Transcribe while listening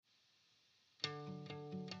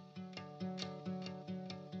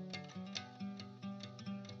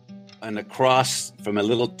and across from a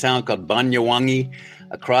little town called Banyuwangi,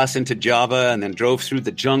 across into Java, and then drove through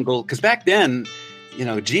the jungle. Because back then,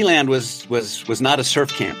 G-Land was not a surf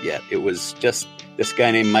camp yet. It was just this guy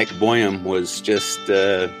named Mike Boyum was just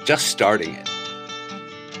starting it.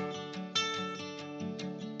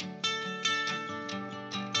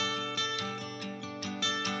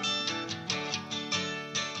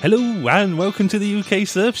 Hello and welcome to the UK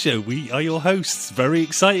Surf Show. We are your hosts, very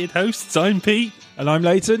excited hosts. I'm Pete. And I'm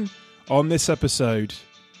Leighton. On this episode,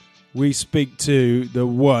 we speak to the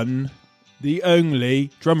one, the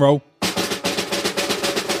only, drumroll,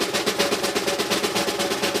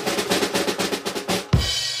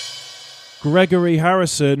 Gregory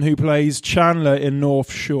Harrison, who plays Chandler in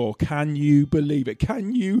North Shore. Can you believe it?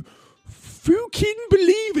 Can you fucking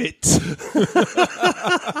believe it?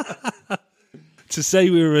 To say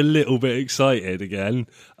we were a little bit excited again,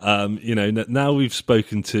 now we've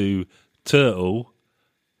spoken to Turtle,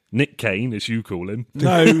 Nick Kane, as you call him.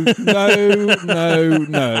 No.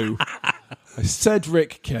 I said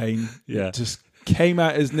Rick Kane. Yeah. It just came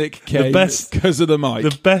out as Nick Kane because of the mic.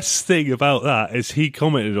 The best thing about that is he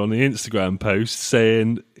commented on the Instagram post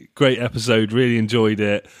saying, great episode, really enjoyed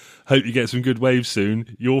it. Hope you get some good waves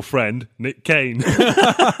soon. Your friend, Nick Kane.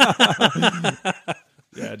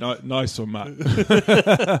 Yeah, nice one,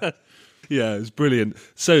 Matt. Yeah, it's brilliant.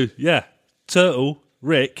 So, yeah, Turtle,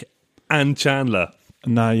 Rick, and Chandler.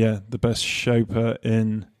 Now, the best chauffeur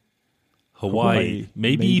in Hawaii.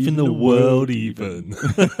 Maybe even the world even.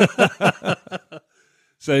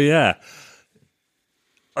 So, yeah.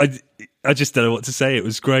 I just don't know what to say. It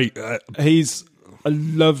was great. He's a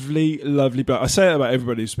lovely, lovely bloke. I say that about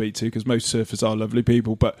everybody you speak to because most surfers are lovely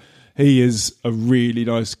people, but he is a really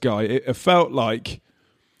nice guy. It felt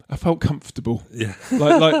comfortable. Yeah.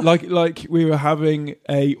 like we were having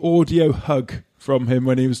a audio hug from him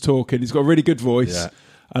when he was talking. He's got a really good voice. Yeah.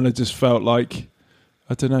 And I just felt like,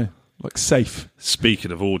 I don't know, like safe.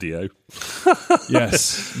 Speaking of audio.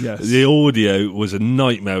 Yes. The audio was a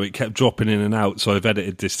nightmare. It kept dropping in and out, so I've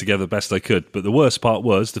edited this together best I could. But the worst part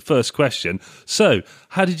was the first question. So,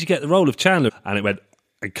 how did you get the role of Chandler? And it went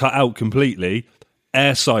and cut out completely.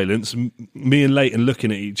 Air silence, me and Leighton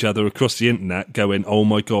looking at each other across the internet going, oh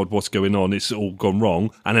my God, what's going on? It's all gone wrong.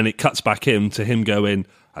 And then it cuts back in to him going,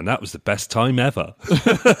 and that was the best time ever.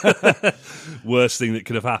 Worst thing that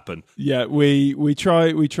could have happened. Yeah, we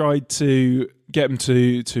tried to get him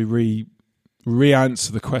to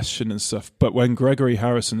re-answer the question and stuff, but when Gregory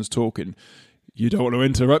Harrison's talking, you don't want to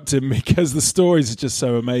interrupt him because the stories are just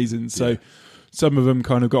so amazing. So some of them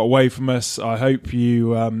kind of got away from us. I hope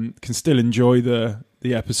you can still enjoy the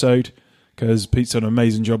episode because Pete's done an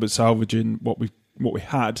amazing job at salvaging what we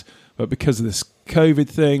had. But because of this COVID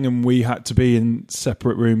thing and we had to be in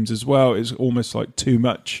separate rooms as well, it's almost like too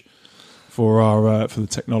much for our for the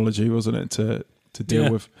technology, wasn't it, to deal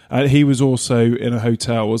with. And he was also in a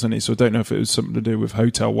hotel, wasn't he? So I don't know if it was something to do with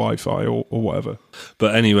hotel Wi-Fi or whatever.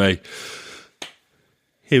 But anyway,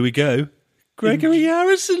 here we go. Gregory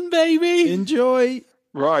Harrison, baby. Enjoy.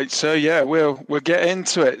 Right, so we'll get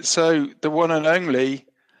into it. So the one and only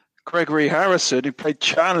Gregory Harrison, who played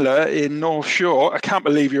Chandler in North Shore. I can't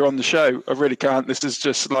believe you're on the show. I really can't. This is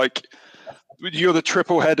just like you're the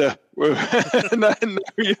triple header. And then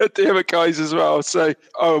you had the other guys as well. So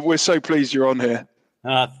we're so pleased you're on here.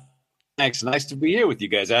 Thanks. Nice to be here with you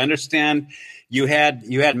guys. I understand you had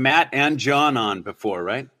Matt and John on before,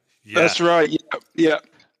 right? Yeah. That's right. Yeah.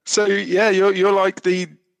 So you're like the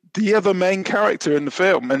other main character in the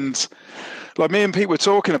film, and like me and Pete were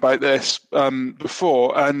talking about this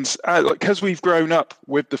before, and because we've grown up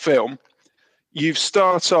with the film, you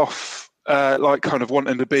start off like kind of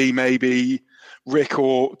wanting to be maybe Rick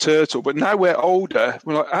or Turtle, but now we're older,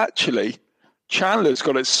 we're like, actually, Chandler's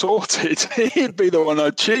got it sorted. He'd be the one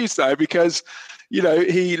I'd choose now because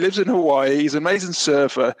he lives in Hawaii. He's an amazing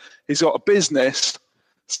surfer. He's got a business.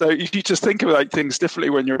 So you just think about things differently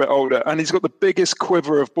when you're a bit older. And he's got the biggest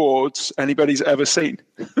quiver of boards anybody's ever seen.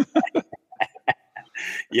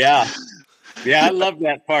 Yeah, I love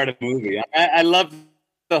that part of the movie. I love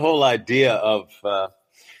the whole idea of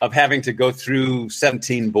having to go through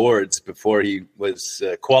 17 boards before he was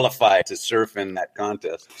qualified to surf in that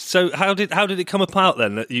contest. So how did it come about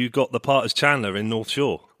then that you got the part as Chandler in North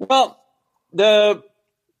Shore? Well, the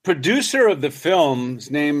producer of the film, his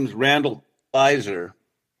name's Randall Kleiser.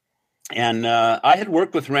 And I had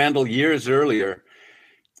worked with Randall years earlier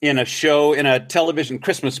in a television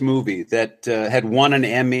Christmas movie that had won an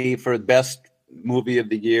Emmy for best movie of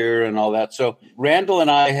the year and all that. So Randall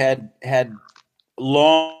and I had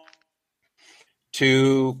long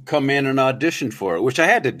to come in and audition for it, which I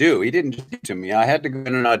had to do. He didn't give it to me. I had to go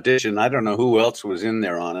in and audition. I don't know who else was in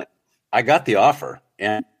there on it. I got the offer.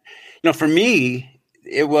 And, for me,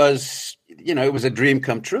 it was a dream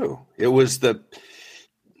come true. It was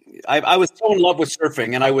I was so in love with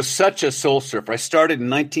surfing, and I was such a soul surfer. I started in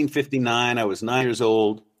 1959. I was 9 years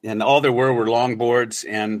old, and all there were longboards.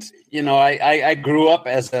 And, I grew up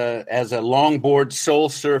as a longboard soul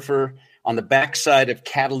surfer on the backside of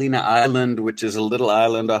Catalina Island, which is a little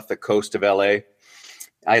island off the coast of LA.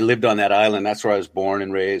 I lived on that island. That's where I was born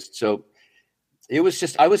and raised. So I was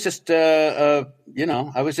just a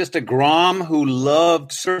Grom who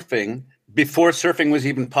loved surfing before surfing was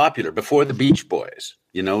even popular, before the Beach Boys.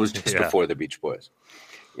 It was just before the Beach Boys,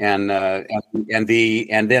 and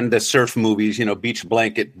then the surf movies, Beach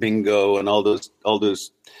Blanket Bingo, and all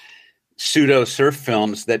those pseudo surf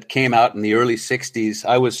films that came out in the early 60s.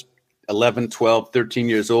 I was 11, 12, 13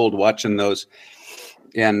 years old watching those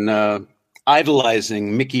and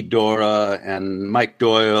idolizing Mickey Dora and Mike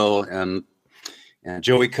Doyle and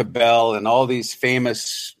Joey Cabell and all these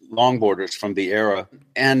famous longboarders from the era,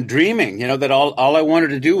 and dreaming, that all I wanted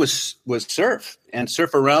to do was surf and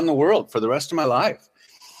surf around the world for the rest of my life.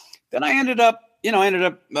 Then I ended up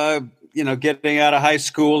getting out of high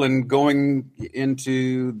school and going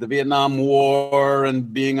into the Vietnam War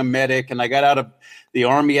and being a medic. And I got out of the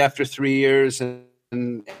Army after 3 years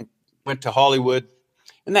and went to Hollywood.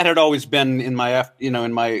 And that had always been in my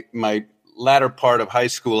latter part of high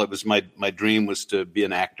school. It was my dream was to be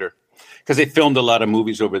an actor, because they filmed a lot of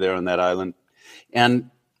movies over there on that island.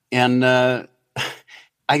 And I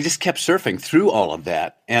just kept surfing through all of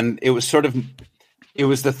that. And it was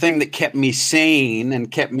the thing that kept me sane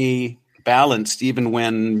and kept me balanced, even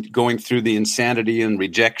when going through the insanity and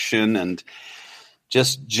rejection and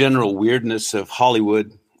just general weirdness of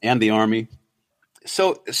Hollywood and the Army.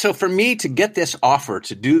 So for me to get this offer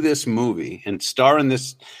to do this movie and star in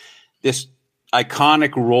this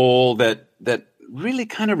iconic role that really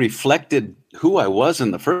kind of reflected who I was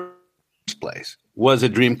in the first place was a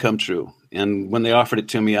dream come true. And when they offered it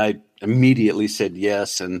to me, I immediately said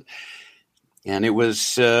yes. And it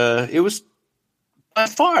was by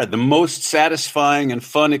far the most satisfying and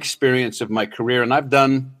fun experience of my career. And I've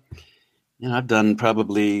done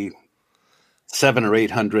probably 700 or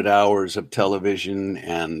 800 hours of television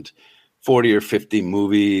and 40 or 50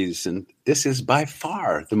 movies. And this is by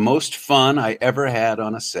far the most fun I ever had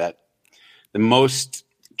on a set, the most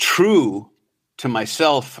true to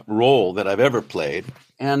myself role that I've ever played.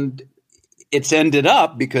 And it's ended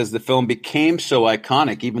up, because the film became so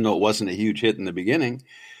iconic, even though it wasn't a huge hit in the beginning,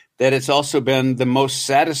 that it's also been the most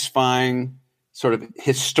satisfying, sort of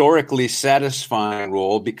historically satisfying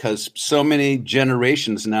role, because so many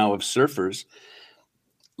generations now of surfers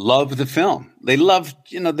love the film. They love,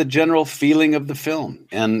 the general feeling of the film.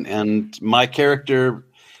 And my character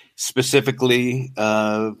specifically,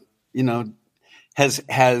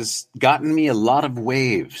 has gotten me a lot of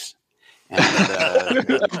waves. And,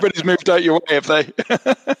 everybody's moved out your way, have they?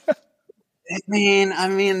 I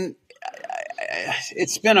mean,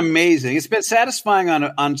 it's been amazing. It's been satisfying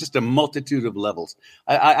on just a multitude of levels.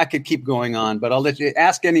 I could keep going on, but I'll let you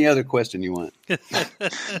ask any other question you want.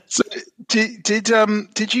 So,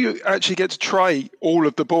 did you actually get to try all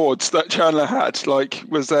of the boards that Chandler had? Like,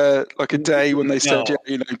 was there like a day when they said,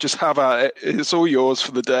 just have at it? It's all yours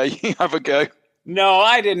for the day. Have a go. No,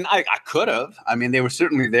 I didn't. I could have. I mean, they were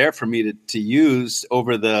certainly there for me to use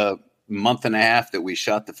over the month and a half that we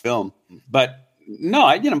shot the film. But no,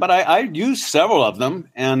 I used several of them,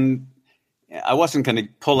 and I wasn't going to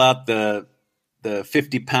pull out the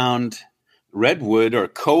 50-pound redwood or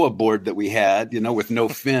koa board that we had, with no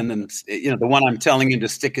fin, and the one I'm telling him to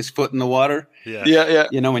stick his foot in the water. Yeah.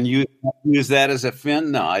 And use that as a fin.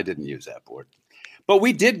 No, I didn't use that board. But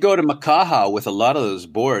we did go to Makaha with a lot of those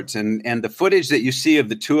boards, and the footage that you see of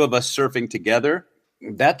the two of us surfing together,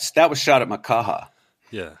 that was shot at Makaha.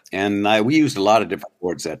 Yeah. And we used a lot of different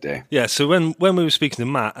boards that day. Yeah, so when we were speaking to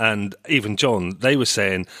Matt and even John, they were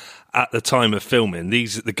saying at the time of filming,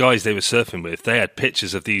 the guys they were surfing with, they had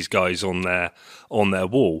pictures of these guys on their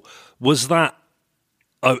wall. Was that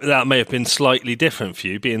that may have been slightly different for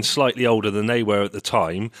you, being slightly older than they were at the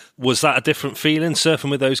time? Was that a different feeling,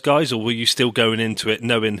 surfing with those guys, or were you still going into it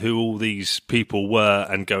knowing who all these people were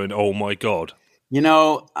and going, oh my God?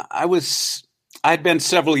 I'd been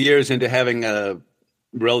several years into having a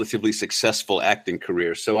relatively successful acting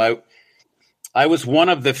career. So I was one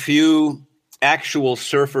of the few actual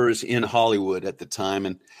surfers in Hollywood at the time,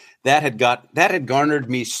 and that had garnered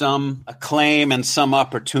me some acclaim and some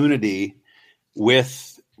opportunity with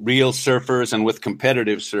real surfers and with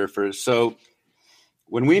competitive surfers. So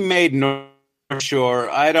when we made North Shore,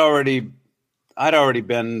 I'd already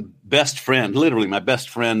been best friend. Literally, my best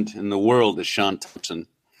friend in the world is Sean Thompson.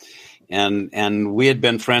 and we had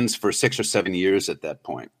been friends for 6 or 7 years at that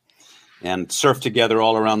point, and surfed together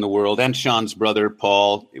all around the world. And Sean's brother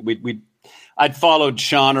Paul, I'd followed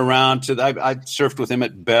Sean around I'd surfed with him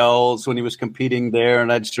at Bell's when he was competing there,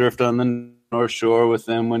 and I'd surfed on the North Shore with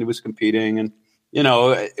him when he was competing, and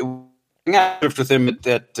I surfed with him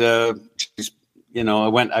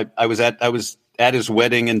I was at his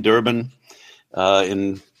wedding in Durban,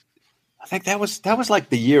 I think that was like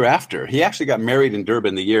the year after. He actually got married in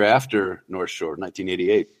Durban the year after North Shore,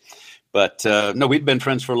 1988. But no, we'd been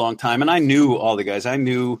friends for a long time, and I knew all the guys. I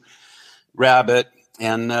knew Rabbit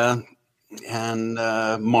and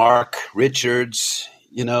Mark Richards,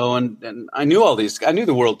 and I knew all these. I knew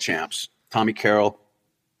the world champs, Tommy Carroll,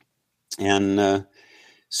 and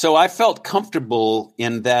so I felt comfortable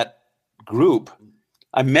in that group.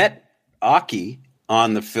 I met Aki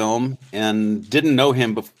on the film and didn't know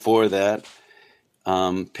him before that.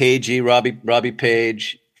 Robbie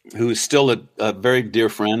Page, who's still a very dear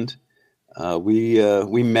friend.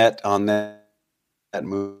 We met on that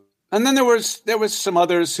movie. And then there was some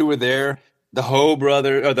others who were there. The Ho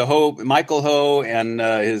brother, or Michael Ho, and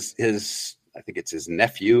his I think it's his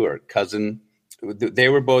nephew or cousin. They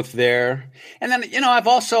were both there. And then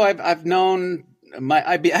I've known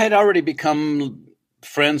I had already become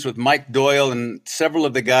friends with Mike Doyle and several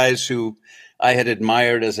of the guys who I had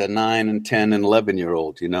admired as a 9 and 10 and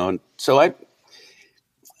 11-year-old, and so I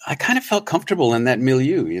kind of felt comfortable in that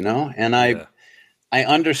milieu, and I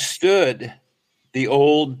understood the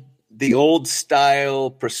old style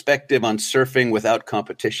perspective on surfing without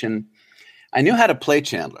competition. I knew how to play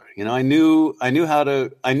Chandler, I knew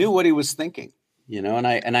what he was thinking,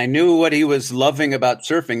 and I knew what he was loving about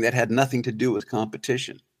surfing that had nothing to do with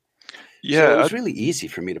competition. Yeah, so it was really easy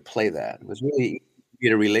for me to play that. It was really easy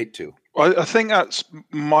to relate to. I think that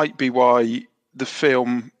might be why the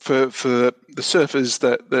film, for the surfers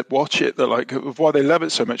that watch it, why they love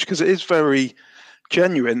it so much, because it is very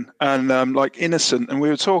genuine and innocent. And we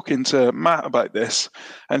were talking to Matt about this,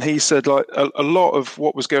 and he said a lot of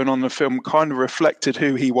what was going on in the film kind of reflected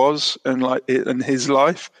who he was and in his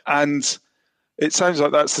life. And it sounds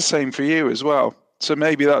like that's the same for you as well. So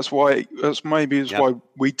maybe that's why why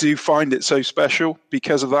we do find it so special,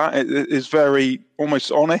 because of that. It is very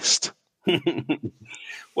almost honest.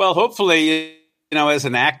 Well, hopefully, as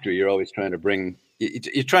an actor, you're always trying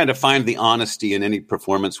to find the honesty in any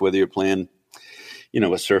performance, whether you're playing,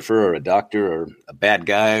 a surfer or a doctor or a bad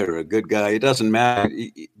guy or a good guy. It doesn't matter.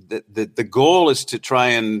 The goal is to try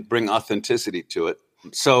and bring authenticity to it.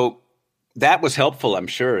 So that was helpful, I'm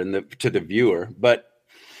sure, to the viewer, but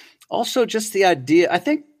also just the idea. I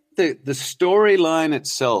think the storyline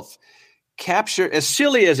itself captured, as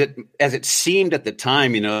silly as it seemed at the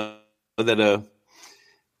time,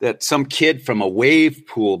 that some kid from a wave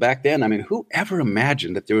pool back then. I mean, who ever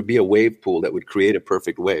imagined that there would be a wave pool that would create a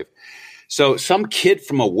perfect wave? So some kid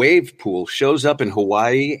from a wave pool shows up in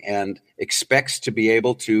Hawaii and expects to be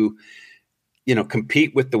able to,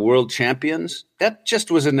 compete with the world champions. That just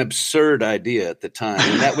was an absurd idea at the time.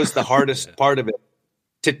 And that was the hardest part of it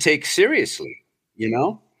to take seriously,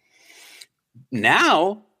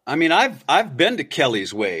 Now, I mean, I've been to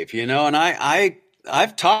Kelly's Wave, and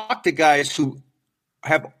I've talked to guys who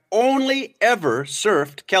have only ever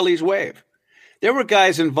surfed Kelly's Wave. There were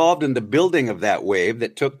guys involved in the building of that wave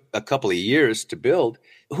that took a couple of years to build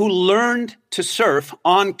who learned to surf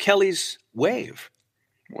on Kelly's Wave.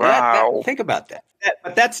 Wow. Think about that.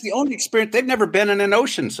 But that's the only experience. They've never been in an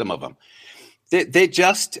ocean, some of them. They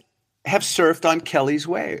just have surfed on Kelly's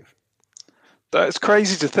Wave. That's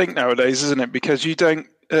crazy to think nowadays, isn't it? Because you don't,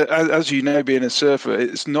 as you know, being a surfer,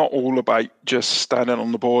 it's not all about just standing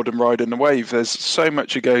on the board and riding the wave. There's so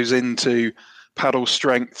much that goes into paddle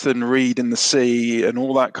strength and reading the sea and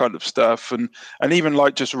all that kind of stuff. And even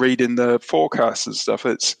just reading the forecasts and stuff,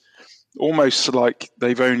 it's almost like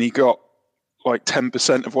they've only got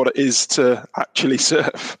 10% of what it is to actually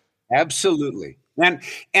surf. Absolutely.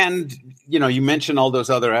 And you mentioned all those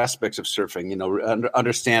other aspects of surfing,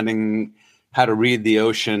 understanding how to read the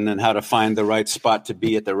ocean and how to find the right spot to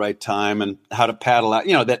be at the right time and how to paddle out,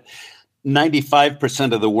 that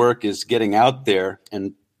 95% of the work is getting out there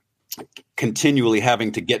and continually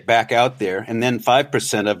having to get back out there. And then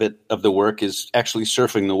 5% of the work is actually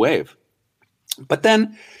surfing the wave. But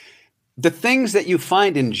then the things that you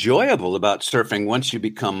find enjoyable about surfing once you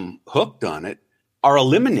become hooked on it are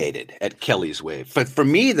eliminated at Kelly's Wave. But for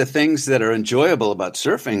me, the things that are enjoyable about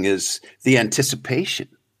surfing is the anticipation,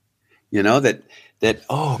 that that,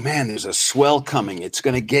 oh man, there's a swell coming. It's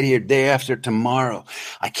going to get here day after tomorrow.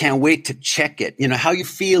 I can't wait to check it. You know, how you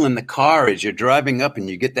feel in the car as you're driving up and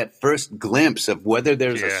you get that first glimpse of whether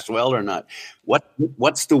there's a swell or not.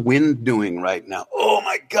 What's the wind doing right now? Oh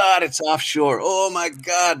my God, it's offshore. Oh my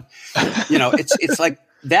God. You know, it's like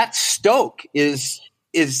that stoke is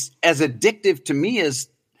as addictive to me as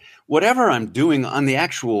whatever I'm doing on the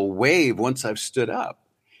actual wave once I've stood up.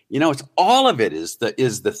 You know, it's all of it is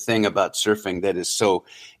the thing about surfing that is so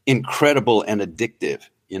incredible and addictive.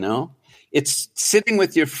 You know, it's sitting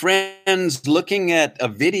with your friends, looking at a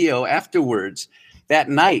video afterwards that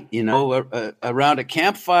night, you know, around a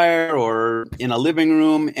campfire or in a living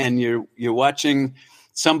room, and you're watching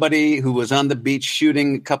somebody who was on the beach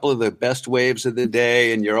shooting a couple of the best waves of the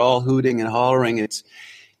day, and you're all hooting and hollering. It's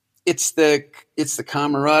the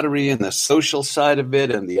camaraderie and the social side of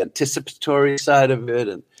it, and the anticipatory side of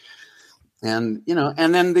it, and you know,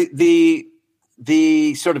 and then the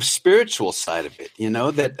sort of spiritual side of it, you know,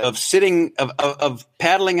 that of sitting of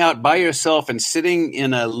paddling out by yourself and sitting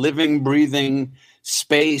in a living, breathing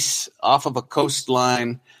space off of a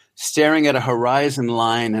coastline, staring at a horizon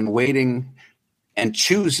line and waiting and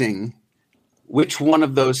choosing which one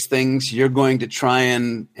of those things you're going to try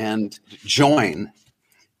and join,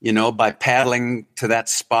 you know, by paddling to that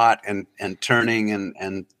spot and turning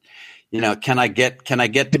and you know, can I get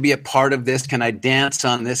to be a part of this? Can I dance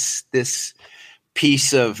on this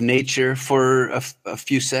piece of nature for a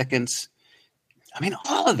few seconds? I mean,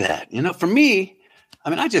 all of that, you know, for me, I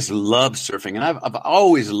mean, I just love surfing, and I've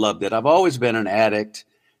always loved it. I've always been an addict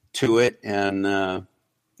to it, and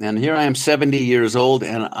here I am, 70 years old,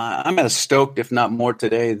 and I'm as stoked, if not more,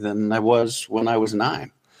 today than I was when I was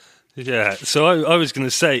 9. Yeah, so I was going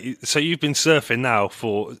to say, so you've been surfing now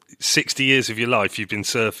for 60 years of your life, you've been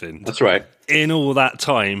surfing. That's right. In all that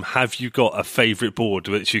time, have you got a favourite board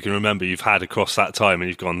which you can remember you've had across that time and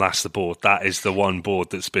you've gone, that's the board, that is the one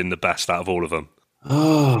board that's been the best out of all of them?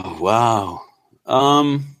 Oh, wow.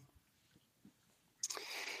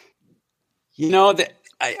 You know,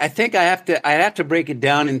 I think I have to break it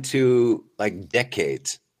down into like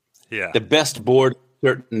decades. Yeah. The best board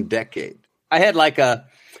certain decade. I had like a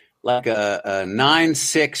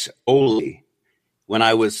 9.6 Oli when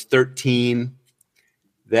I was 13.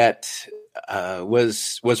 That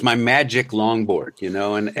was my magic longboard, you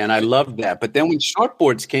know, and I loved that. But then when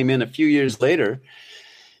shortboards came in a few years later,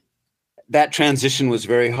 that transition was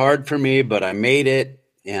very hard for me, but I made it.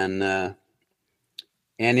 And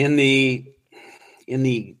in the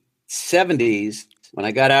 70s, when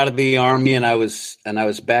I got out of the Army and I was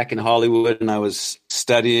back in Hollywood and I was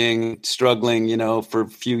studying, struggling, you know, for a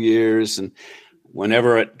few years, and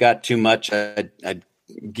whenever it got too much, I'd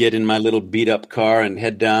get in my little beat up car and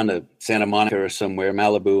head down to Santa Monica or somewhere,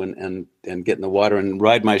 Malibu, and get in the water and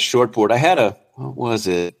ride my shortboard. I had what was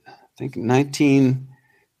it? I think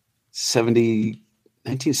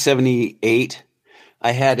 1978.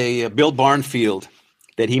 I had a Bill Barnfield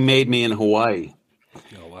that he made me in Hawaii.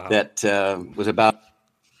 Oh, wow. That was about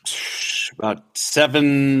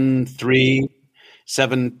 7.3,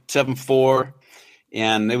 7.4.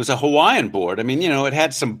 And it was a Hawaiian board. I mean, you know, it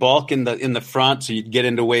had some bulk in the front, so you'd get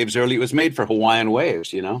into waves early. It was made for Hawaiian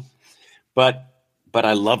waves, you know. But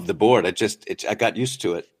I loved the board. I got used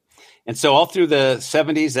to it. And so all through the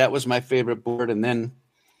 70s, that was my favorite board. And then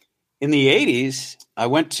in the 80s, I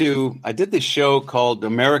did this show called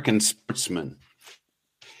American Sportsman.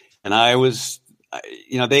 And I was,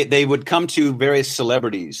 you know, they would come to various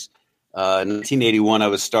celebrities. In 1981, I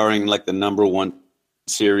was starring like the #1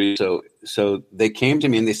 series. So they came to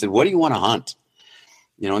me and they said, "What do you want to hunt?"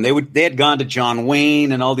 You know, and they had gone to John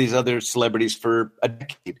Wayne and all these other celebrities for a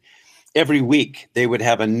decade. Every week they would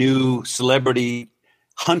have a new celebrity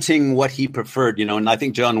hunting what he preferred, you know, and I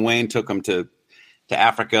think John Wayne took them to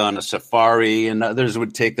Africa on a safari, and others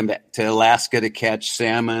would take them to Alaska to catch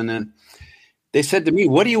salmon. And they said to me,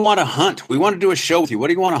 "What do you want to hunt? We want to do a show with you. What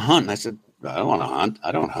do you want to hunt?" And I said, "I don't want to hunt.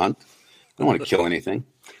 I don't hunt. I don't want to kill anything,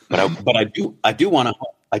 but I do want to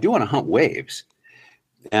hunt waves."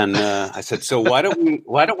 And I said, "So why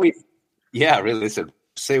don't we?" Yeah, really. They said,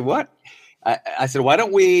 "Say what?" I said, "Why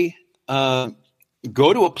don't we go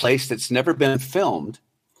to a place that's never been filmed,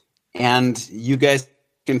 and you guys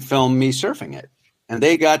can film me surfing it?" And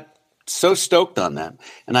they got so stoked on that.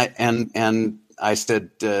 And I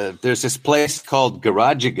said, "There's this place called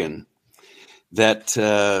Garajagan that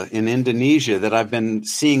in Indonesia that I've been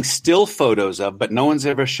seeing still photos of, but no one's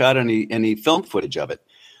ever shot any film footage of it.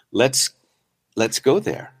 Let's go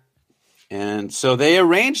there." And so they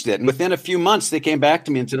arranged it. And within a few months, they came back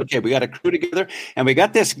to me and said, "Okay, we got a crew together, and we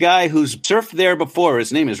got this guy who's surfed there before.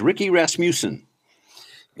 His name is Ricky Rasmussen.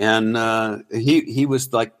 And he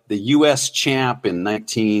was like the U.S. champ in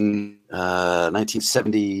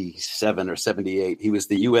 1977 or 78. He was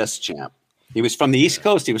the U.S. champ. He was from the East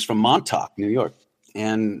Coast. He was from Montauk, New York.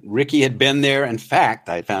 And Ricky had been there. In fact,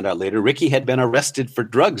 I found out later, Ricky had been arrested for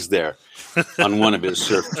drugs there on one of his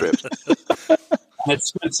surf trips. Had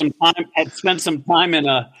spent some time in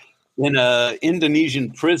a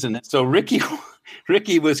Indonesian prison. So Ricky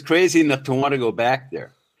was crazy enough to want to go back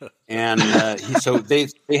there. And so they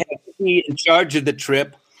had me in charge of the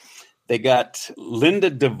trip. They got Linda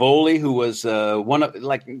DeVoli, who was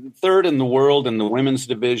third in the world in the women's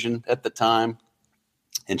division at the time,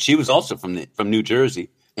 and she was also from New Jersey.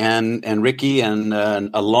 And Ricky and a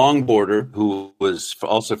longboarder who was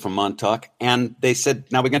also from Montauk. And they said,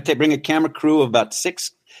 now we're going to bring a camera crew of about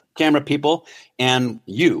 6 camera people and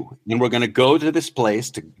we're going to go to this place,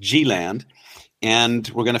 to G-Land, and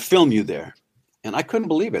we're going to film you there. And I couldn't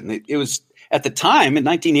believe it. And it was, at the time, in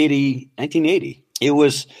 1980, it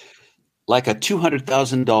was like a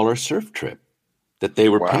 $200,000 surf trip that they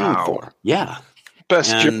were paying for. Yeah. Best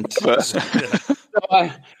job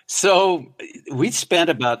ever. So we spent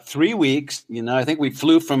about 3 weeks. I think we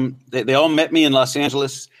flew they all met me in Los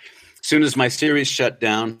Angeles as soon as my series shut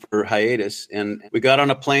down for hiatus. And we got on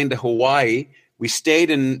a plane to Hawaii. We stayed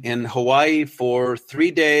in Hawaii for 3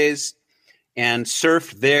 days and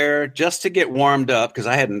surfed there just to get warmed up, because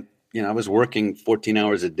I was working 14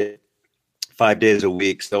 hours a day, 5 days a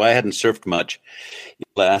week. So I hadn't surfed much in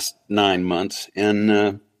the last 9 months,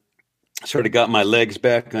 and sort of got my legs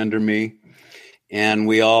back under me. And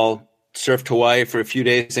we all surfed Hawaii for a few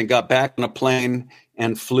days and got back on a plane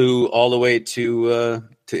and flew all the way to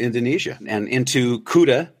Indonesia and into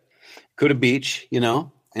Kuta Beach,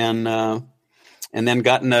 and then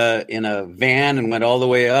got in a van and went all the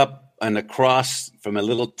way up and across from a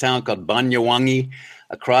little town called Banyuwangi,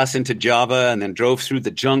 across into Java, and then drove through the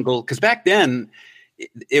jungle. Because back then,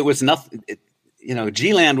 it was nothing.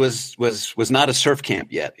 G-Land was not a surf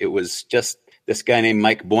camp yet. It was just this guy named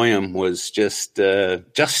Mike Boyum was just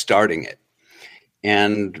starting it,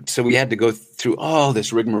 and so we had to go through all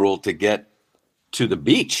this rigmarole to get to the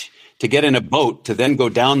beach, to get in a boat, to then go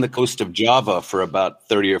down the coast of Java for about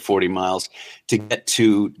 30 or 40 miles to get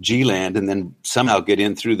to G-Land, and then somehow get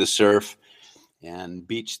in through the surf and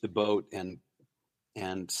beach the boat and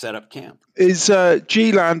set up camp. Is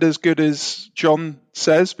G-Land as good as John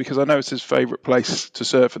says? Because I know it's his favorite place to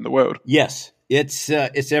surf in the world. Yes,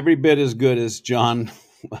 it's every bit as good as John,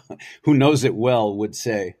 who knows it well, would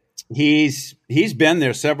say. He's been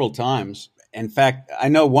there several times. In fact, I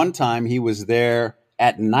know one time he was there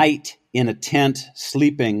at night in a tent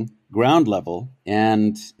sleeping ground level,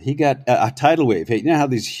 and he got a tidal wave. You know how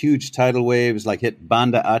these huge tidal waves like hit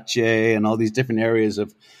Banda Aceh and all these different areas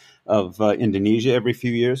of Indonesia every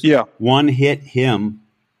few years? Yeah. One hit him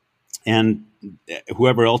and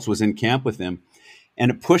whoever else was in camp with him,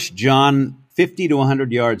 and it pushed John 50 to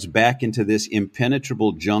 100 yards back into this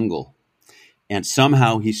impenetrable jungle. And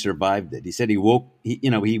somehow he survived it. He said he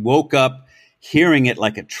woke up hearing it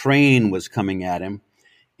like a train was coming at him,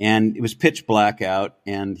 and it was pitch black out,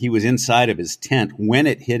 and he was inside of his tent when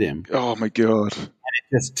it hit him. Oh my God. And it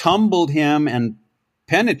just tumbled him and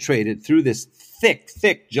penetrated through this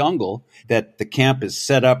thick jungle that the camp is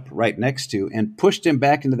set up right next to, and pushed him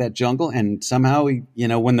back into that jungle. And somehow he,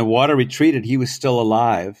 when the water retreated, he was still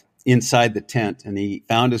alive inside the tent, and he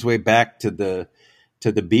found his way back to the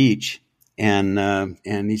beach. And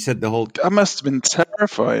he said that must have been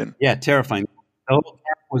terrifying. Yeah, terrifying. The whole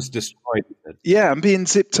camp was destroyed. Yeah, and being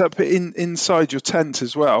zipped up inside your tent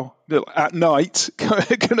as well at night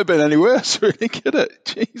couldn't have been any worse, really, could it?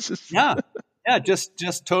 Jesus. Yeah,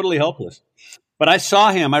 just totally helpless. But I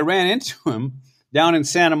saw him. I ran into him down in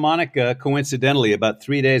Santa Monica, coincidentally, about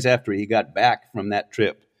 3 days after he got back from that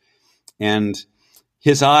trip, and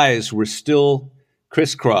his eyes were still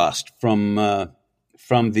crisscrossed from the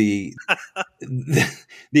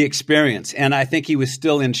experience, and I think he was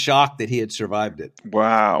still in shock that he had survived it.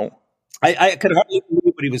 Wow. I could hardly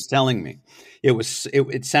believe what he was telling me.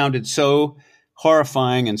 It sounded so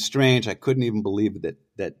horrifying and strange. I couldn't even believe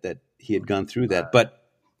that he had gone through that.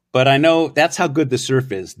 But I know that's how good the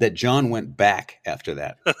surf is, that John went back after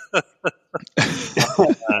that.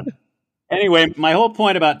 Anyway, my whole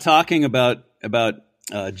point about talking about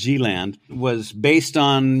G-Land was based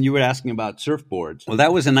on, you were asking about surfboards. Well,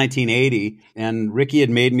 that was in 1980, and Ricky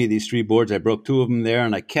had made me these 3 boards. I broke 2 of them there,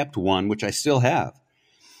 and I kept one, which I still have.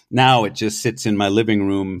 Now it just sits in my living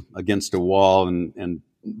room against a wall and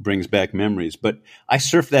brings back memories. But I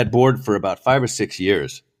surfed that board for about 5 or 6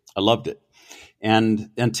 years. I loved it. And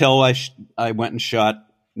until I went and shot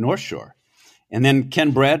North Shore. And then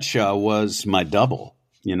Ken Bradshaw was my double.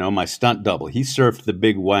 my stunt double. He surfed the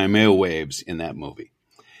big Waimea waves in that movie.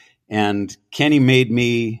 And Kenny made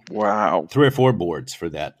me 3 or 4 boards for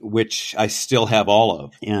that, which I still have all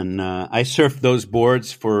of. And I surfed those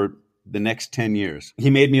boards for the next 10 years. He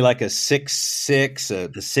made me like a 6'6", a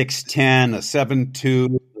 6'10", a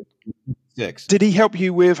 7'2", 6. Did he help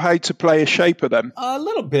you with how to play a shaper then? A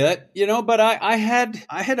little bit, but I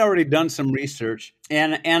had already done some research,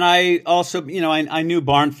 and I also, I knew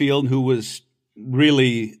Barnfield, who was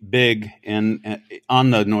really big and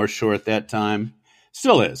on the North Shore at that time.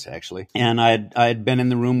 Still is, actually. And I'd been in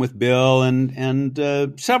the room with Bill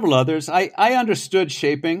and several others. I understood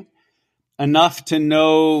shaping enough to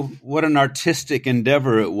know what an artistic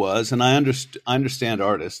endeavor it was, and I understand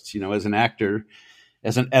artists. As an actor,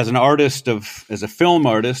 as an artist as a film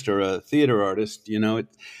artist or a theater artist,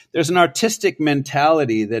 there's an artistic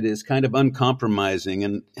mentality that is kind of uncompromising,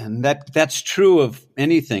 and that's true of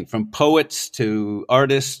anything from poets to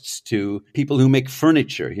artists to people who make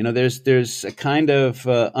furniture. There's a kind of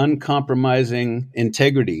uncompromising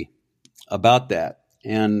integrity about that,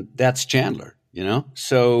 and that's Chandler.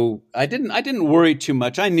 So I didn't worry too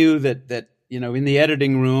much. I knew that in the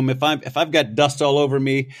editing room, if I've got dust all over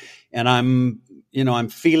me, and I'm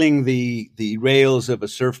feeling the rails of a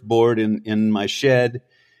surfboard in my shed,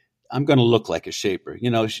 I'm going to look like a shaper.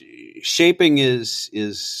 Shaping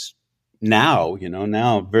is now,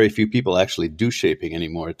 now very few people actually do shaping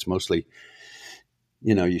anymore. It's mostly,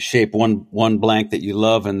 you shape one blank that you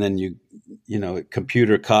love, and then a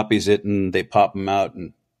computer copies it and they pop them out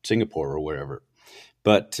in Singapore or wherever.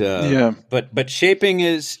 But shaping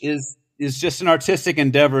is just an artistic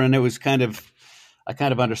endeavor, and it was I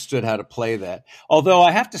kind of understood how to play that. Although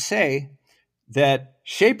I have to say that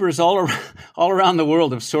shapers all around the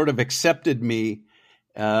world have sort of accepted me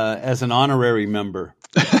as an honorary member.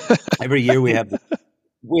 Every year we have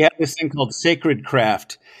this thing called Sacred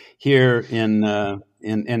Craft here and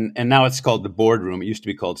now it's called the Boardroom. It used to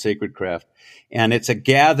be called Sacred Craft, and it's a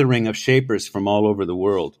gathering of shapers from all over the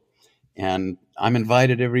world. And I'm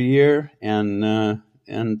invited every year, and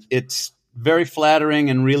it's very flattering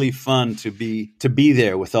and really fun to be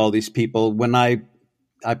there with all these people. When I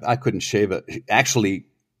couldn't actually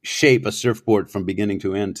shape a surfboard from beginning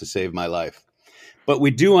to end to save my life. But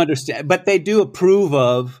we do understand, but they do approve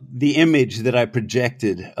of the image that I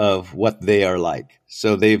projected of what they are like.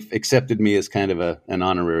 So they've accepted me as kind of an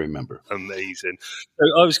honorary member. Amazing.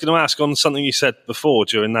 So I was going to ask on something you said before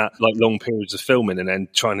during that long periods of filming and then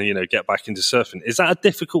trying to get back into surfing. Is that a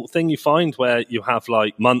difficult thing you find where you have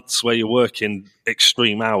months where you're working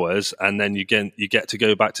extreme hours and then you get to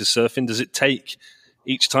go back to surfing? Does it take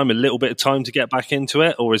each time a little bit of time to get back into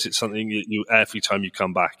it, or is it something you every time you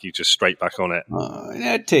come back you just straight back on it?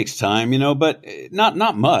 It takes time, but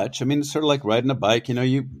not much. I mean, it's sort of like riding a bike.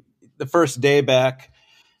 The first day back,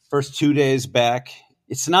 first 2 days back,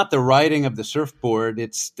 it's not the riding of the surfboard.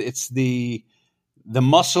 It's the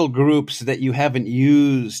muscle groups that you haven't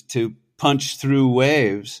used to punch through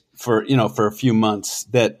waves for a few months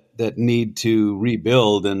that need to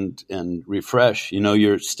rebuild and refresh.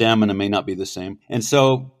 Your stamina may not be the same. And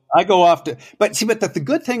so I go off but the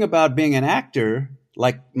good thing about being an actor,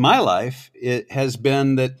 like my life, it has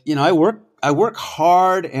been that, I work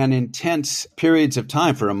hard and intense periods of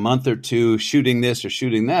time for a month or two shooting this or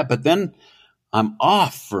shooting that, but then I'm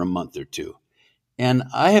off for a month or two. And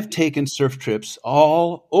I have taken surf trips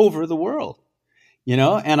all over the world,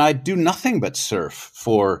 and I do nothing but surf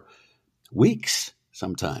for weeks.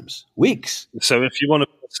 Sometimes weeks. So if you want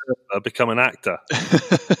to become an actor,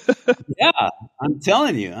 yeah, I'm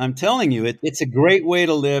telling you, it's a great way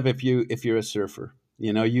to live if you're a surfer.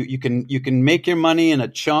 You can make your money in a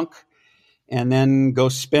chunk and then go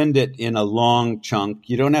spend it in a long chunk.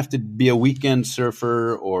 You don't have to be a weekend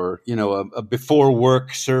surfer or a before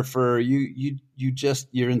work surfer.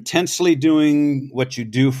 You're intensely doing what you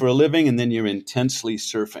do for a living, and then you're intensely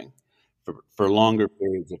surfing for longer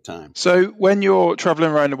periods of time. So when you're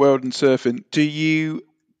traveling around the world and surfing, do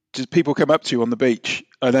people come up to you on the beach?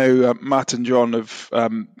 I know Matt and John have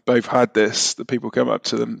both had this, that people come up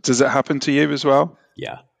to them. Does it happen to you as well?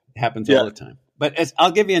 Yeah, it happens all the time. But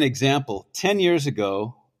I'll give you an example. 10 years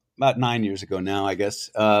ago, about 9 years ago now, I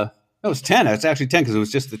guess. It was 10. It's actually 10 because it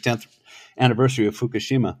was just the 10th anniversary of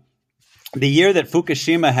Fukushima. The year that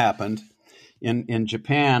Fukushima happened in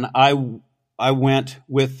Japan, I went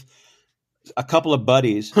with a couple of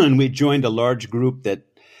buddies, and we joined a large group that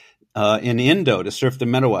in Indo to surf the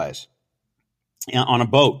Metawais on a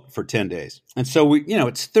boat for 10 days. And so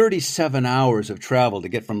it's 37 hours of travel to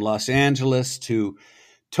get from Los Angeles to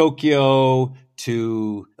Tokyo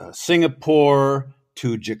to Singapore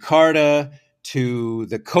to Jakarta to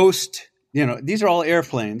the coast these are all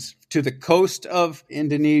airplanes to the coast of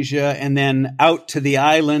Indonesia and then out to the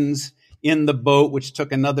islands in the boat, which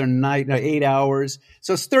took another 8 hours.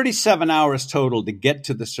 So it's 37 hours total to get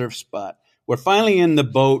to the surf spot. We're finally in the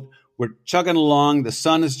boat. We're chugging along. The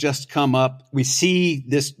sun has just come up. We see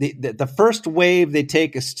this. The first wave they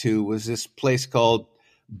take us to was this place called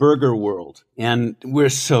Burger World. And we're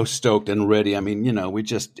so stoked and ready. I mean, we're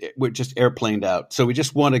just airplaned out. So we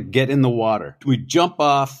just want to get in the water. We jump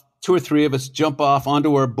off. 2 or 3 of us jump off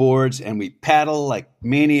onto our boards and we paddle like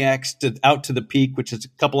maniacs out to the peak, which is a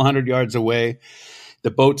couple of 100 yards away.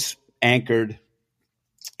 The boat's anchored.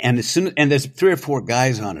 And there's 3 or 4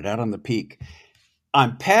 guys on it out on the peak.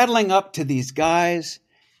 I'm paddling up to these guys,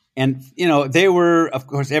 and they were, of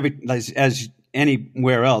course, as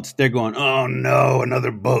anywhere else, they're going, "Oh no,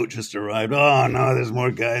 another boat just arrived. Oh no, there's more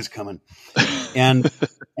guys coming." and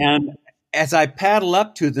as I paddle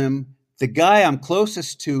up to them, the guy I'm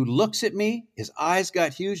closest to looks at me. His eyes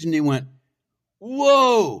got huge, and he went,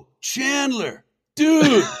 "Whoa, Chandler,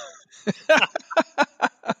 dude!"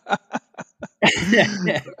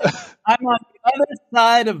 I'm on the other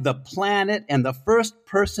side of the planet, and the first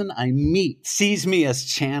person I meet sees me as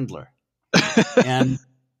Chandler. and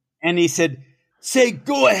he said, "Say,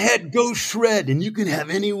 go ahead, go shred, and you can have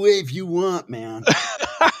any wave you want, man."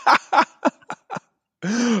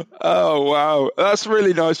 Oh, wow. That's a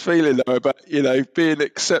really nice feeling, though, about, being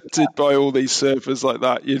accepted by all these surfers like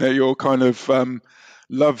that. You're kind of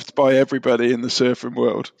loved by everybody in the surfing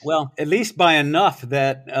world. Well, at least by enough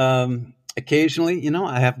that occasionally,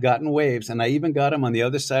 I have gotten waves, and I even got them on the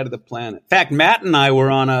other side of the planet. In fact, Matt and I were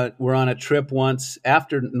on a trip once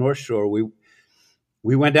after North Shore.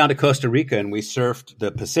 We went down to Costa Rica and we surfed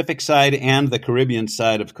the Pacific side and the Caribbean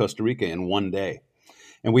side of Costa Rica in one day.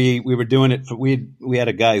 And we were doing it we had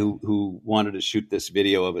a guy who wanted to shoot this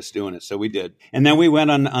video of us doing it, so we did. And then we went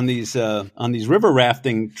on these river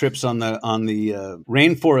rafting trips on the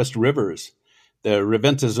rainforest rivers. The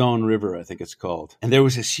Reventazón River, I think it's called. And there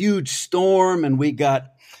was this huge storm, and we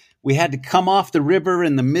had to come off the river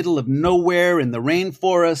in the middle of nowhere in the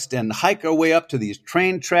rainforest and hike our way up to these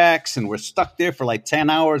train tracks. And we're stuck there for like 10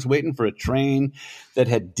 hours waiting for a train that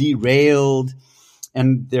had derailed.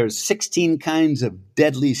 And there's 16 kinds of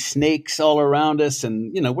deadly snakes all around us.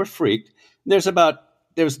 And, we're freaked. There's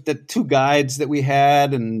the 2 guides that we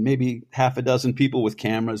had and maybe half a dozen people with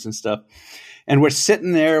cameras and stuff. And we're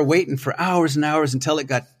sitting there waiting for hours and hours until it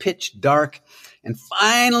got pitch dark. And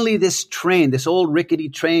finally, this old rickety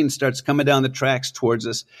train starts coming down the tracks towards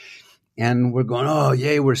us. And we're going, "Oh,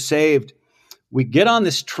 yay, we're saved." We get on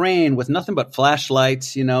this train with nothing but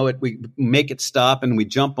flashlights. We make it stop and we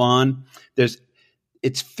jump on.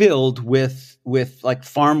 It's filled with like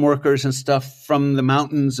farm workers and stuff from the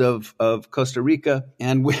mountains of Costa Rica.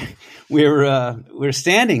 And we're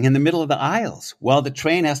standing in the middle of the aisles while the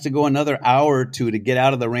train has to go another hour or 2 to get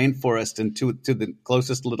out of the rainforest and to the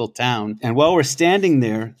closest little town. And while we're standing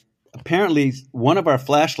there, apparently one of our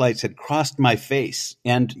flashlights had crossed my face.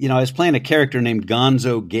 And, I was playing a character named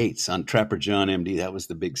Gonzo Gates on Trapper John MD. That was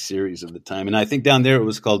the big series of the time. And I think down there it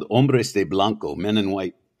was called Hombres de Blanco, Men in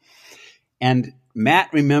White. And Matt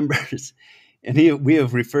remembers, and we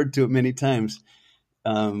have referred to it many times,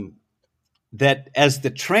 that as the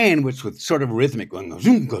train, which was sort of rhythmic, going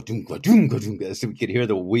zoomka, zoomka, zoomka, zoomka, so we could hear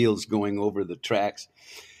the wheels going over the tracks.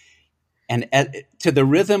 And to the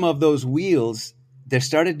rhythm of those wheels, there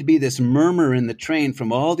started to be this murmur in the train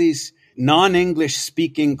from all these non-English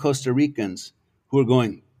speaking Costa Ricans who were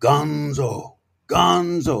going, "Gonzo,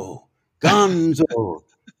 Gonzo, Gonzo,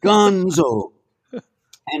 Gonzo."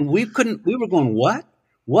 And we were going, "What?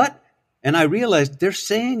 What?" And I realized they're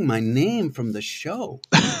saying my name from the show.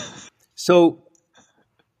 So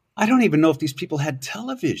I don't even know if these people had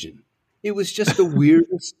television. It was just the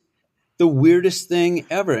weirdest thing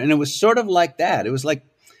ever. And it was sort of like that. It was like,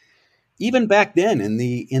 even back then in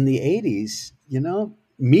the 80s,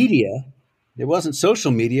 media, there wasn't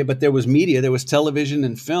social media, but there was media. There was television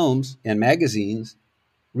and films and magazines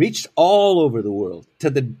reached all over the world to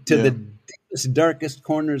the deepest, darkest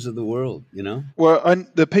corners of the world, Well, and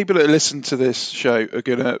the people that listen to this show are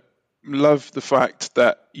going to love the fact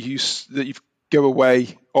that you go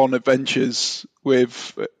away on adventures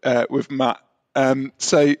with Matt.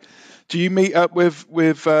 So, do you meet up with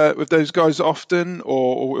those guys often,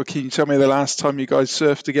 or can you tell me the last time you guys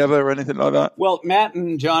surfed together or anything like that? Well, Matt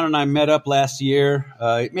and John and I met up last year,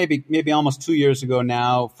 maybe almost 2 years ago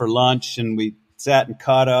now, for lunch, and we sat and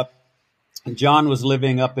caught up. And John was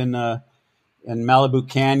living up in Malibu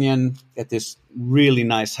Canyon at this really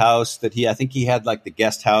nice house that I think he had like the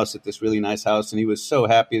guest house at this really nice house, and he was so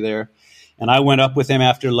happy there. And I went up with him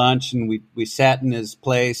after lunch, and we sat in his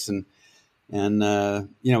place, and and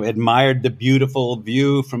admired the beautiful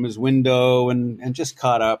view from his window and just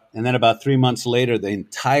caught up. And then about 3 months later, the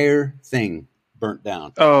entire thing burnt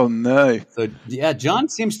down. Oh no! So yeah, John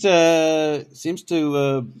seems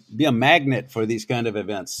to be a magnet for these kind of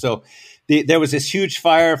events. So there was this huge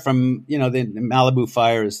fire from the Malibu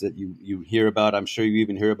fires that you hear about. I'm sure you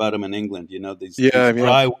even hear about them in England. These dry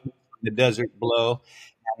winds in the desert blow,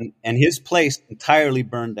 and his place entirely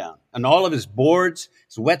burned down, and all of his boards,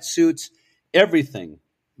 his wetsuits, everything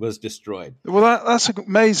was destroyed. Well, that's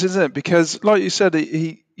amazing, isn't it? Because, like you said,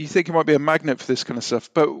 you think he might be a magnet for this kind of stuff,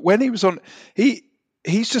 but when he was on,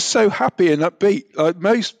 he's just so happy and upbeat. Like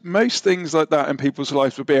most things like that in people's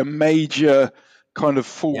lives would be a major kind of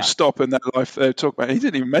full stop in their life they talk about. He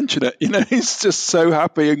didn't even mention it. He's just so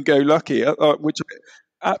happy and go lucky, which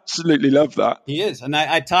I absolutely love that. He is, and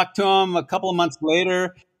I talked to him a couple of months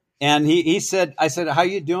later, and he said, "I said, how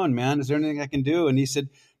you doing, man? Is there anything I can do?" And he said,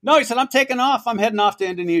 "No," he said, "I'm taking off. I'm heading off to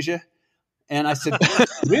Indonesia." And I said,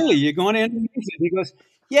 "Really? You're going to Indonesia?" And he goes,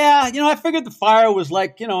 "Yeah, I figured the fire was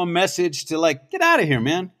like, a message to like, get out of here,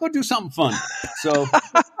 man. Go do something fun." So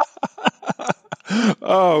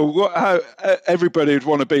how everybody would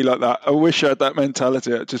want to be like that. I wish I had that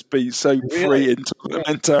mentality. I'd just be so free into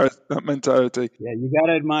that mentality. Yeah, you got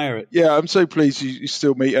to admire it. Yeah, I'm so pleased you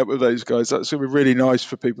still meet up with those guys. That's going to be really nice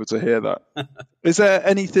for people to hear that. Is there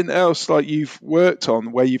anything else like you've worked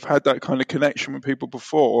on where you've had that kind of connection with people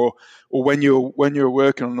before, or when you were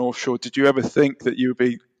working on North Shore, did you ever think that you would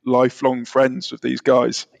be lifelong friends with these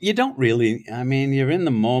guys? You don't really. I mean, you're in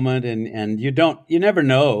the moment, and you never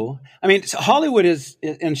know. I mean, Hollywood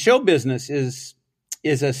and show business is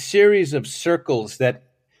a series of circles that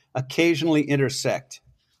occasionally intersect,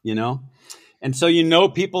 and so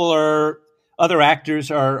people other actors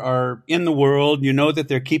are in the world. You know that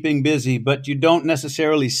they're keeping busy, but you don't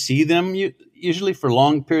necessarily see them usually for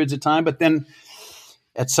long periods of time. But then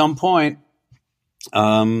at some point,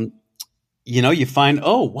 you find,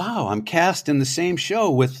 oh, wow, I'm cast in the same show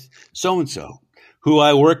with so-and-so who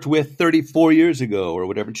I worked with 34 years ago or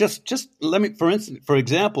whatever. Just let me, for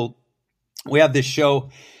example, we have this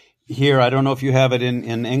show here. I don't know if you have it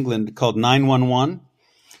in England called 911.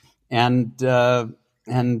 And I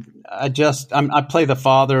play the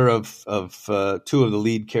father of two of the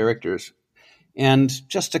lead characters. And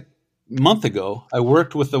just a month ago, I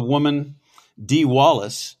worked with a woman, Dee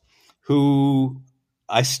Wallace, who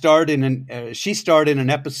she starred in an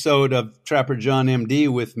episode of Trapper John MD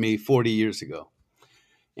with me 40 years ago.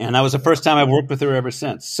 And that was the first time I've worked with her ever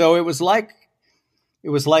since. So it was like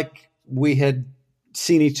we had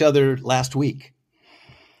seen each other last week.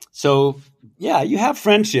 So yeah, you have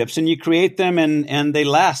friendships and you create them and they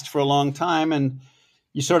last for a long time, and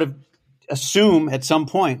you sort of assume at some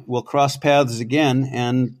point we'll cross paths again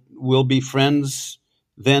and we'll be friends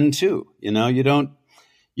then too. You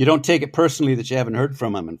don't take it personally that you haven't heard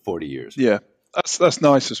from them in 40 years. Yeah, that's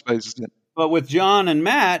nice, I suppose, isn't it? But with John and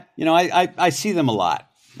Matt, I see them a lot.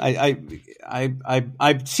 I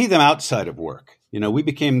see them outside of work. We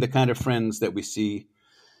became the kind of friends that we see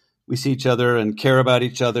each other and care about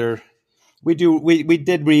each other. We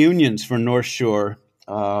did reunions for North Shore.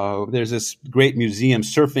 There's this great museum,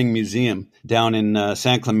 surfing museum down in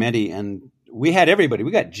San Clemente, and we had everybody.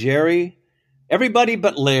 We got Jerry. Everybody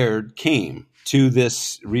but Laird came to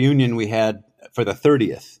this reunion we had for the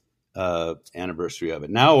 30th anniversary of it.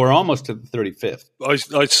 Now we're almost to the 35th.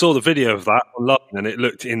 I saw the video of that online and it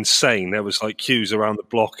looked insane. There was like queues around the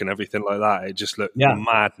block and everything like that. It just looked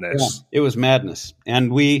madness. Yeah, it was madness.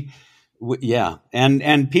 And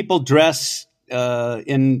and people dress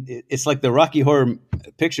it's like the Rocky Horror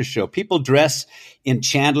Picture Show. People dress in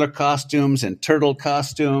Chandler costumes and turtle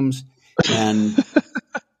costumes. And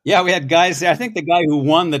yeah, we had guys there. I think the guy who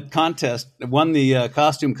won the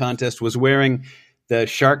costume contest was wearing the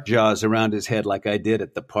shark jaws around his head like I did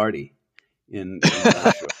at the party in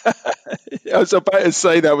I was about to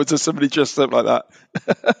say that was just somebody dressed up like that.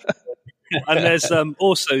 And there's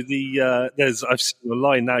also I've seen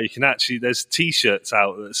online now, there's T-shirts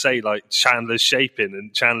out that say like Chandler's Shaping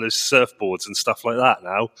and Chandler's Surfboards and stuff like that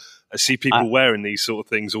now. I see people wearing these sort of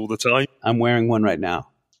things all the time. I'm wearing one right now.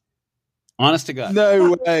 Honest to God.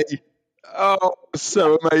 No way. Oh,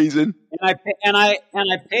 so amazing. And I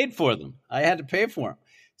paid for them. I had to pay for them.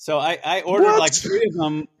 So I ordered like 3 of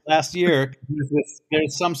them last year.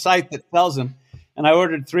 There's some site that sells them. And I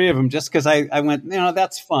ordered 3 of them just because I went,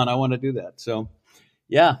 that's fun. I want to do that. So,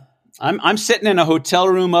 yeah, I'm sitting in a hotel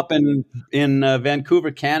room up in Vancouver,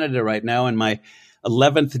 Canada right now in my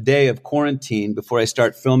 11th day of quarantine before I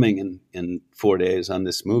start filming in 4 days on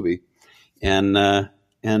this movie. And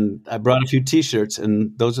and I brought a few T-shirts,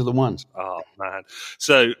 and those are the ones. Oh, man.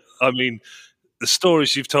 So, I mean, the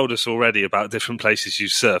stories you've told us already about different places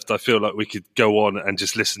you've surfed, I feel like we could go on and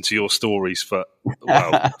just listen to your stories for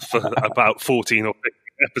about 14 or 15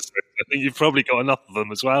 episodes. I think you've probably got enough of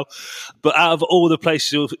them as well. But out of all the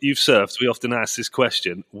places you've surfed, we often ask this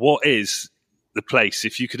question: what is the place,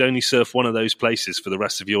 if you could only surf one of those places for the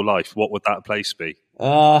rest of your life, what would that place be?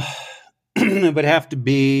 It would have to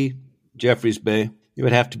be Jeffreys Bay. It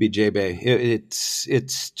would have to be J Bay.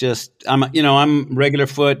 It's just I'm regular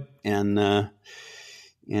foot, and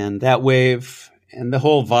that wave and the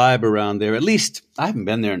whole vibe around there. At least I haven't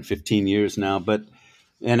been there in 15 years now,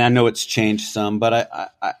 and I know it's changed some, but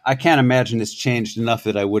I can't imagine it's changed enough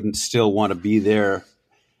that I wouldn't still want to be there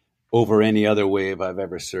over any other wave I've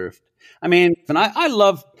ever surfed. I mean, and I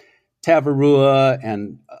love Tavarua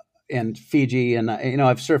and Fiji, and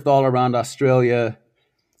I've surfed all around Australia.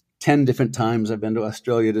 10 different times I've been to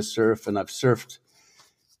Australia to surf, and I've surfed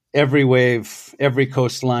every wave, every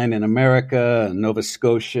coastline in America and Nova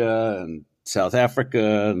Scotia and South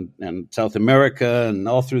Africa and South America and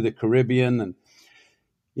all through the Caribbean. And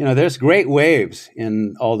there's great waves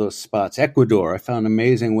in all those spots. Ecuador, I found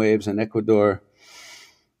amazing waves in Ecuador.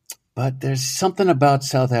 But there's something about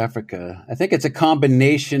South Africa. I think it's a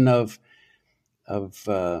combination of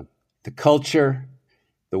the culture,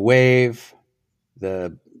 the wave,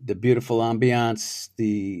 the beautiful ambiance,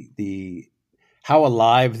 the how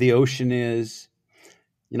alive the ocean is.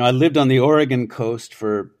 I lived on the Oregon coast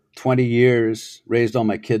for 20 years, raised all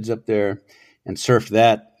my kids up there, and surfed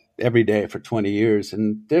that every day for 20 years.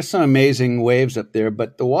 And there's some amazing waves up there,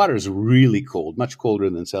 but the water's really cold, much colder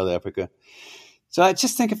than South Africa. So I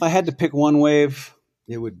just think if I had to pick one wave,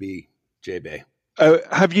 it would be J Bay.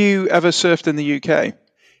 Have you ever surfed in the UK?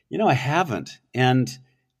 I haven't. And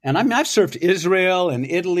I mean, I've surfed Israel and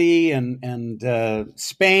Italy and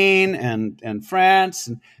Spain and France,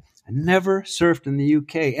 and I never surfed in the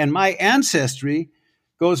UK. And my ancestry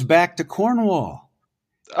goes back to Cornwall.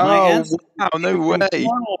 Wow, no way.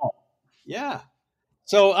 Cornwall. Yeah.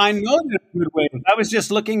 So I know there's good waves. I was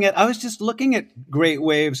just looking at great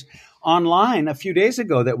waves online a few days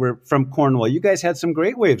ago that were from Cornwall. You guys had some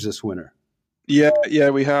great waves this winter. Yeah,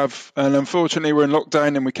 we have. And unfortunately, we're in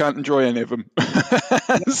lockdown and we can't enjoy any of them.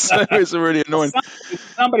 So it's really annoying.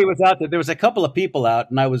 Somebody was out there. There was a couple of people out,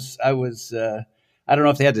 and I was. I don't know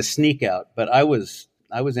if they had to sneak out, but I was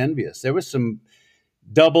envious. There was some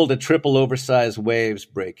double to triple oversized waves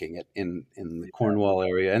breaking it in the Cornwall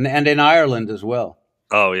area and in Ireland as well.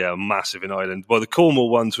 Oh, yeah, massive in Ireland. Well, the Cornwall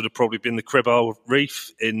ones would have probably been the Cribble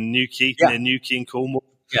Reef in Newquay, near Newquay in Cornwall.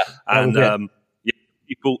 Yeah. And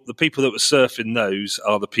the people that were surfing those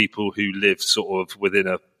are the people who live sort of within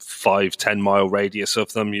a 5-10 mile radius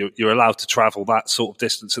of them. You're allowed to travel that sort of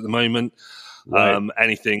distance at the moment. Right.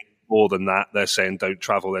 Anything more than that, they're saying don't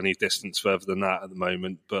travel any distance further than that at the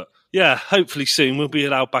moment. But yeah, hopefully soon we'll be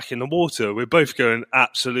allowed back in the water. We're both going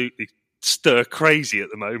absolutely stir crazy at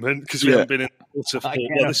the moment because we haven't been in the water for. I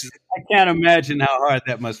can't imagine how hard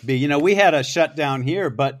that must be. We had a shutdown here,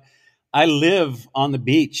 but I live on the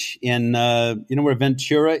beach in where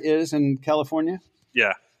Ventura is in California.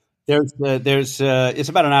 Yeah, there's it's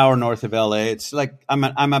about an hour north of LA. It's like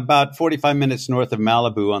I'm about 45 minutes north of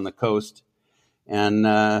Malibu on the coast, and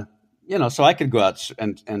so I could go out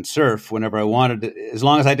and surf whenever I wanted, as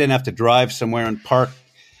long as I didn't have to drive somewhere and park,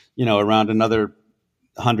 around another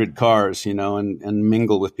 100 cars, and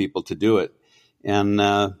mingle with people to do it. And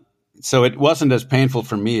so it wasn't as painful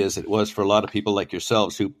for me as it was for a lot of people like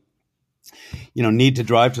yourselves who, need to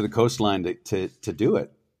drive to the coastline to do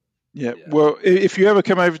it. Yeah. Well, if you ever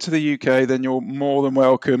come over to the UK, then you're more than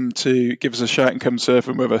welcome to give us a shout and come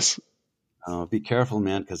surfing with us. Oh, be careful,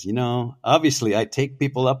 man, because, obviously I take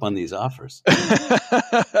people up on these offers.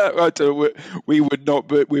 We would not,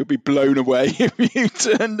 but we'll be blown away if you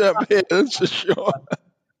turned up here, that's for sure.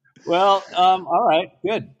 Well, all right,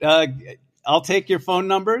 good. I'll take your phone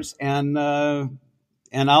numbers and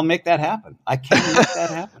I'll make that happen. I can make that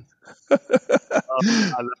happen.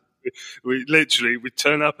 We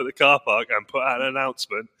turn up at the car park and put out an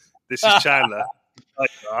announcement. This is Chandler. Well,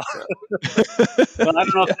 I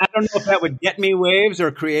don't know if that would get me waves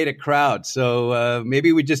or create a crowd. So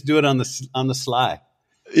maybe we just do it on the sly.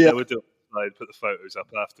 Yeah, we'll do it on the sly and put the photos up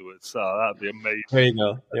afterwards. So that'd be amazing.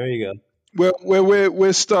 There you go. Well,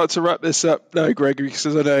 we're starting to wrap this up now, Gregory,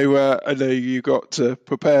 because I know you got to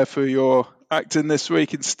prepare for your acting this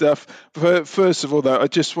week and stuff. First of all, though, I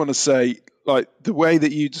just want to say, like, the way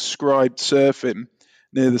that you described surfing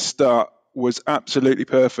near the start was absolutely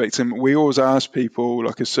perfect. And we always ask people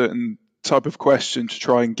like a certain type of question to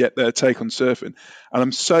try and get their take on surfing. And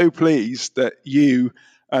I'm so pleased that you,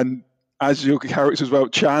 and as your character as well,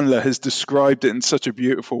 Chandler, has described it in such a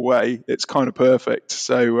beautiful way. It's kind of perfect.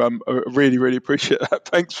 So I really, really appreciate that.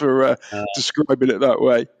 Thanks for describing it that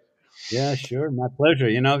way. Yeah, sure. My pleasure.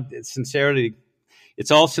 Sincerity,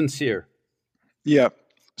 it's all sincere. Yeah.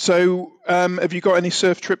 So have you got any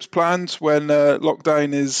surf trips planned when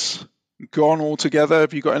lockdown is gone altogether?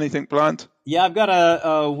 Have you got anything planned? Yeah, I've got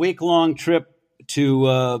a week-long trip to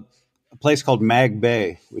a place called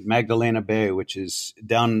Magdalena Bay, which is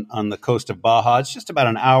down on the coast of Baja. It's just about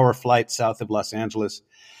an hour flight south of Los Angeles.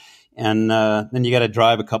 And then you got to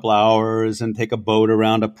drive a couple hours and take a boat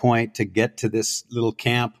around a point to get to this little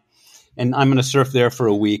camp. And I'm going to surf there for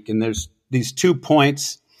a week. And there's these 2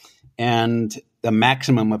 points and a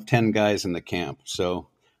maximum of 10 guys in the camp. So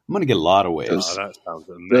I'm going to get a lot of waves. Oh, that sounds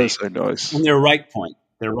amazing. That's so nice. And they're right point.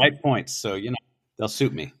 They're right points. So, they'll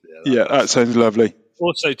suit me. Yeah, that sounds lovely.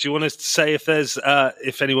 Also, do you want to say if there's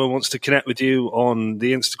if anyone wants to connect with you on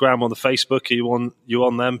the Instagram, on the Facebook, are you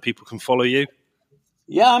on them? People can follow you.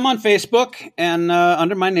 Yeah, I'm on Facebook and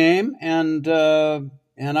under my name, and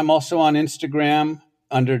I'm also on Instagram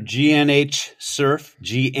under GNH Surf,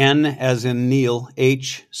 GN as in Neil,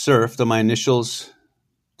 H Surf, my initials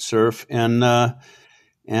Surf, and I'm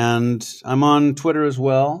on Twitter as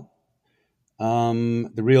well,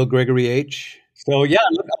 the real Gregory H. So yeah,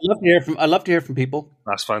 I'd love to hear from people.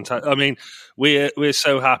 That's fantastic. I mean, we're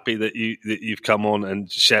so happy that you've come on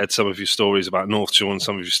and shared some of your stories about North Shore and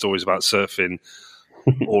some of your stories about surfing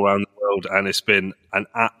all around the world, and it's been an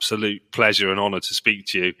absolute pleasure and honour to speak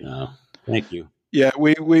to you. Oh, thank you. Yeah,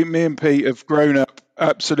 me and Pete have grown up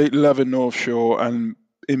absolutely loving North Shore, and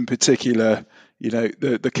in particular,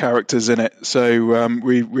 the characters in it. So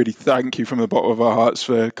we really thank you from the bottom of our hearts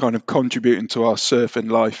for kind of contributing to our surfing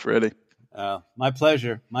life, really. My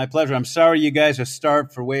pleasure. My pleasure. I'm sorry you guys are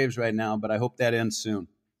starved for waves right now, but I hope that ends soon.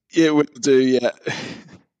 Yeah, we'll do, yeah.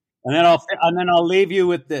 And then I'll leave you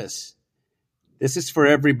with this. This is for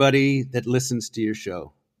everybody that listens to your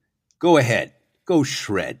show. Go ahead. Go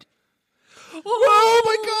shred. Oh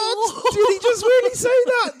my God! Did he just really say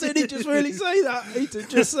that? Did he just really say that? He did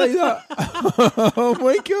just say that. Oh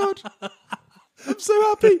my God! I'm so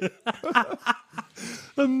happy.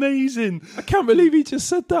 Amazing. I can't believe he just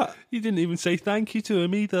said that. You didn't even say thank you to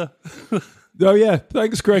him either. Oh yeah,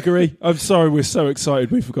 thanks Gregory. I'm sorry, we're so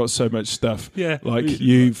excited. We forgot so much stuff. Yeah,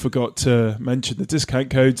 you forgot to mention the discount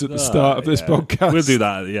codes at the start of this podcast. We'll do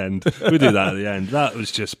that at the end. That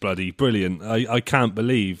was just bloody brilliant. I can't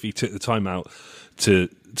believe he took the time out to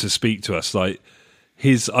speak to us. Like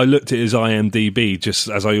I looked at his IMDb just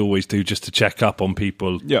as I always do, just to check up on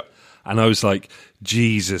people. Yeah. And I was like,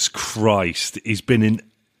 Jesus Christ, he's been in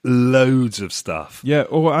loads of stuff. Yeah,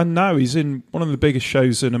 and now he's in one of the biggest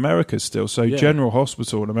shows in America still. So General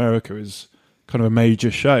Hospital in America is kind of a major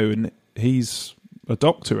show, and he's a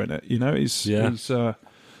doctor in it. He's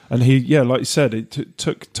and he, like you said, it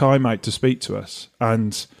took time out to speak to us.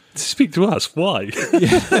 And to speak to us? Why?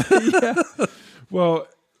 yeah. Well,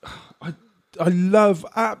 I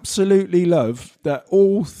absolutely love that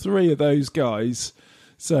all three of those guys.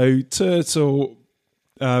 So Turtle,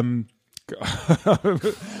 Go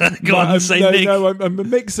on, say Nick. No, I'm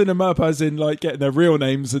mixing them up as in like getting their real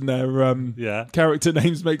names and their character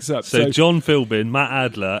names mixed up. So John Philbin, Matt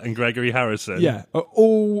Adler, and Gregory Harrison. Yeah, are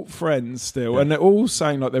all friends still, and they all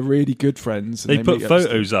sound like they're really good friends. And they put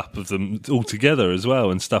photos up of them all together as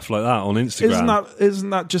well and stuff like that on Instagram.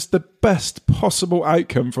 Isn't that just the best possible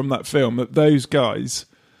outcome from that film? That those guys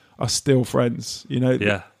are still friends.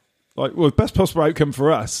 Yeah. Best possible outcome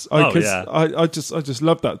for us. I just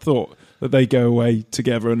love that thought that they go away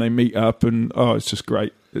together and they meet up, and it's just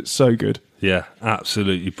great. It's so good. Yeah,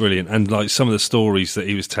 absolutely brilliant. And like some of the stories that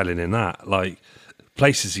he was telling in that, like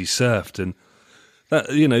places he surfed, and that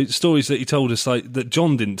stories that he told us, like that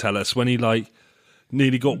John didn't tell us, when he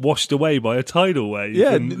nearly got washed away by a tidal wave.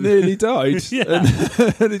 Yeah, nearly died. Yeah.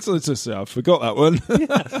 And it's just, I forgot that one.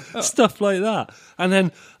 Yeah, stuff like that. And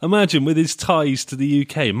then imagine with his ties to the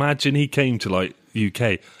UK, imagine he came to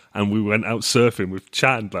UK and we went out surfing with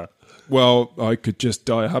Chandler. Well, I could just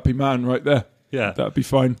die a happy man right there. Yeah. That'd be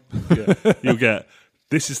fine. Yeah. You'll get,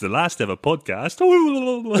 this is the last ever podcast.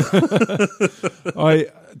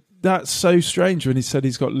 That's so strange when he said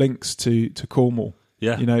he's got links to Cornwall.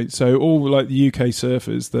 Yeah. So all the UK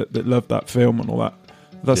surfers that love that film and all that.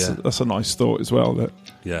 That's a nice thought as well,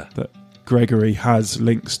 that Gregory has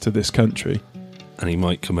links to this country. And he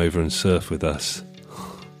might come over and surf with us.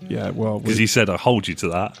 Yeah, well... Because he said, I hold you to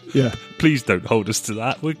that. Yeah. Please don't hold us to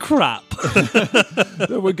that. We're crap.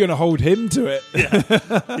 We're going to hold him to it.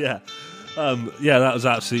 Yeah. Yeah, that was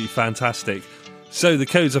absolutely fantastic. So the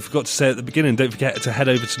codes I forgot to say at the beginning, don't forget to head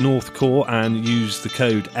over to North Core and use the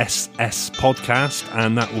code SS Podcast,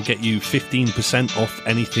 and that will get you 15% off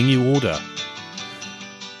anything you order.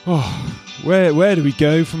 Oh, where do we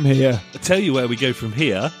go from here? I'll tell you where we go from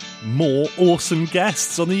here. More awesome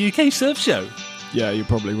guests on the UK Surf Show. Yeah, you're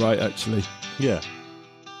probably right, actually. Yeah.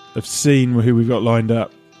 I've seen who we've got lined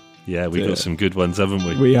up. Yeah, we've got some good ones, haven't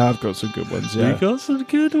we? We have got some good ones, yeah. We've got some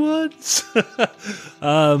good ones.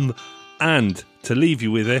 And to leave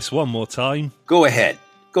you with this one more time. Go ahead.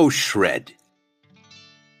 Go shred.